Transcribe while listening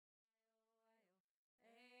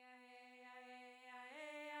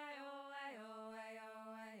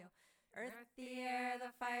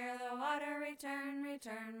the fire, the water, return,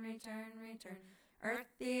 return, return, return. Earth,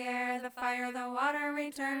 the air, the fire, the water,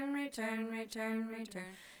 return, return, return,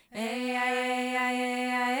 return.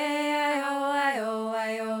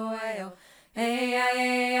 A-I-A-I-A-I-O-I-O-I-O-I-O.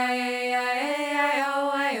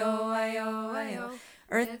 A-I-A-I-A-I-O-I-O-I-O-I-O.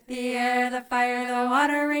 Earth, the air, the fire, the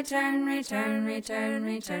water, return, return, return,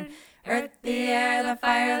 return. Earth, the air, the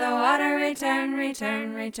fire, the water, return,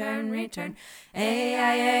 return, return, return.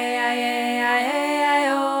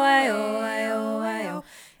 A-I-A-I-A-I-O-I-O-I-O-I-O.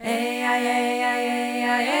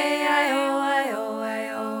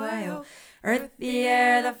 A-I-A-I-A-I-O-I-O-I-O-I-O. Earth, the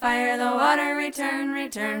air, the fire, the water, return,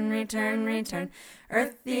 return, return, return.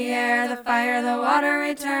 Earth, the air, the fire, the water,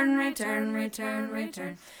 return, return, return,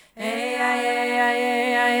 return.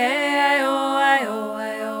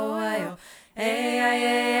 A-I-A-I-A-I-O-I-O-I-O-I-O.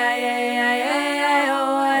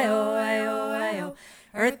 A-I-A-I-A-I-O-I-O-I-O-I-O.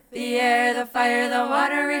 Earth, the air, the fire, the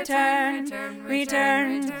water, return,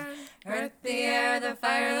 return. Earth, the air, the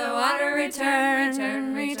fire, the water,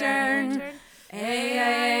 return, return.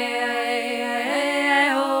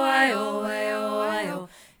 A-I-A-I-A-I-O-I-O-I-O-I-O.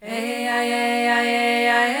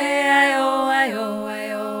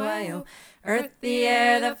 A-I-A-I-A-I-O-I-O-I-O-I-O. Earth, the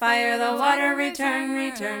air, the fire, the water, return,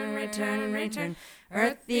 return, return, return.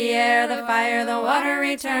 Earth, the air, the fire, the water,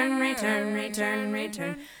 return, return, return,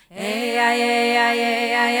 return.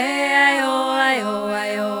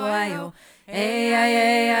 A-I-A-I-A-I-O-I-O-I-O-I-O.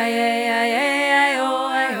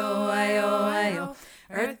 A-I-A-I-A-I-O-I-O-I-O-I-O.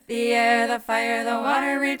 Earth, the air, the fire, the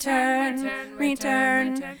water, return,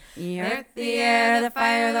 return. Earth, the air, the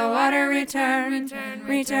fire, the water, return, return.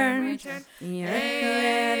 Earth, the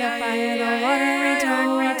air, the fire, the water,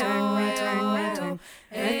 return, return, return, return.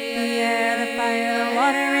 Earth, the air, the fire, the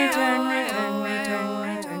water, return, return,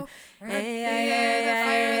 return, return.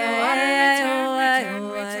 A-I-A-I-A, the water, return,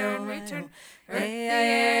 return, return. Earth, the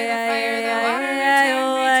air, the fire, the water,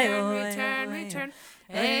 return, return, return.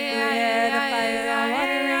 A-I-A, the fire, the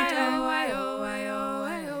water, return,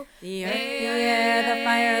 O-I-O-I-O-I-O. The earth, the air, the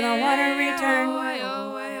fire, the water, return,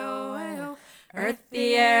 O-I-O-I-O-I-O. Earth,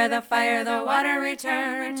 the air, the fire, the water,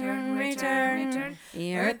 return, return.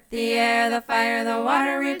 The earth, the air, the fire, the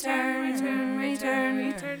water, return, return.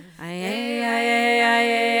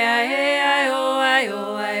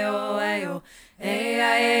 A-I-A-I-A-I-O-I-O-I-O-I-O.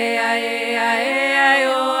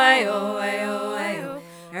 A-I-A-I-A-I-O-I-O-I-O-I-O.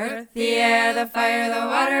 Earth, the air, the fire, the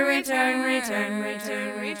water, return,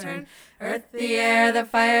 return. Earth, the air, the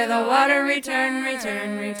fire, the water, return,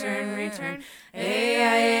 return.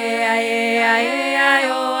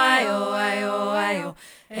 A-I-A-I-A-I-O-I-O-I-O-I-O.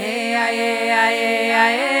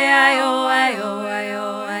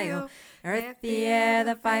 A-I-A-I-A-I-O-I-O-I-O-I-O. Earth, the air,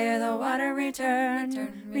 the fire, the water, return.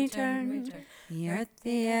 The earth,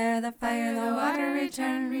 the air, the fire, the water,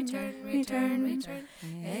 return.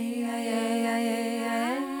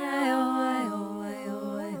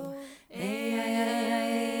 A-I-A-I-A-I-O-I-O-I-O.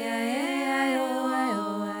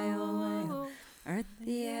 A-I-A-I-A-I-O-I-O-I-O. Earth,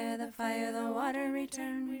 the air, the fire, the water,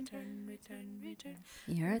 return.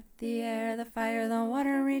 The earth, the air, the fire, the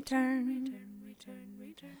water, return.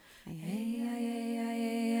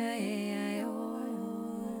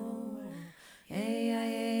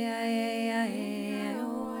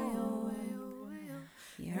 The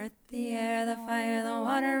earth, the air, the fire, the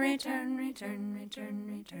water,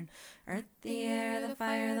 return. Earth, the air, the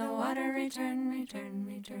fire, the water, return.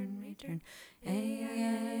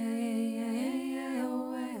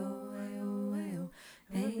 A-I-A-I-A-I-O-I-O-I-O.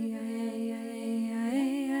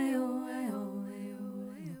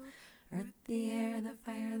 A-I-A-I-A-I-O-I-O-I-O. Earth, the air, the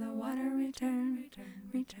fire, the water,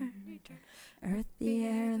 return. Earth, the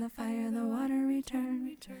air, the fire, the water,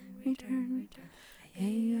 return.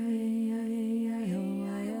 A-I-A-I-A-I-O-I-O-I-O-I-O.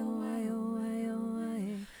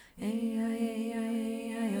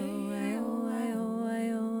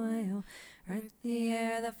 A-I-A-I-A-I-O-I-O-I-O. Earth, the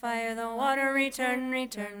air, the fire, the water, return.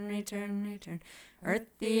 Earth,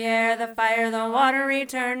 the air, the fire, the water,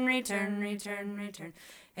 return.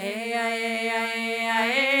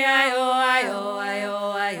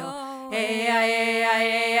 A-I-A-I-A-I-O-I-O-I-O.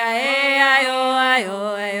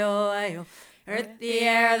 A-I-A-I-A-I-O-I-O. Earth, the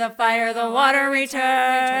air, the fire, the water,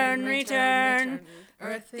 return.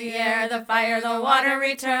 Earth, the air, the fire, the water,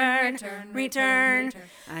 return.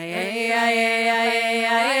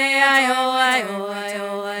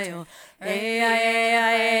 A-I-A-I-A-I-O-I-O-I-O.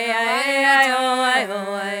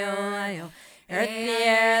 A-I-A-I-A-I-O-I-O. Earth, the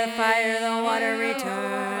air, the fire, the water,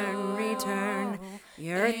 return.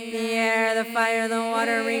 The earth, the air, the fire, the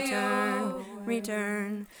water, return.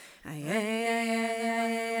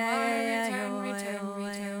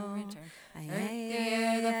 A-I-A-I-A-I-O-I-O. Earth, the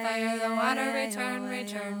air, the fire, the water, return. return,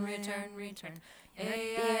 return, return, return.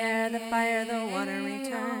 The air, the fire, the water,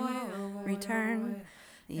 return, return.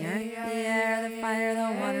 The earth, the air, the fire,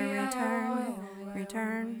 the water, return,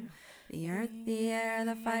 return. The earth, the air,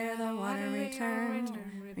 the fire, the water,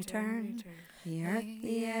 return, return. The earth,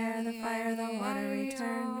 the air, the fire, the water,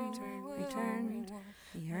 return, return.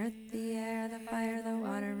 The earth, the air, the fire, the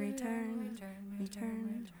water, return,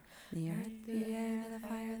 return. The earth, the air, the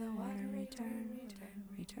fire, the water, return,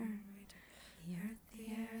 return. The earth, the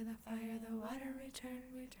air, the fire, the water, return,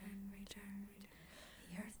 return, return.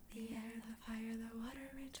 The earth, the air, the fire, the water,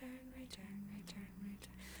 return, return, return,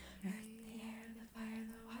 return. Earth, the air, the fire,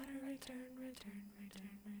 the water, return, return,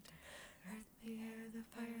 return, return. Earth, the air, the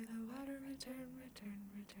fire, the water, return, return,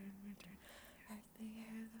 return, return. Earth, the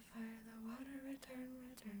air, the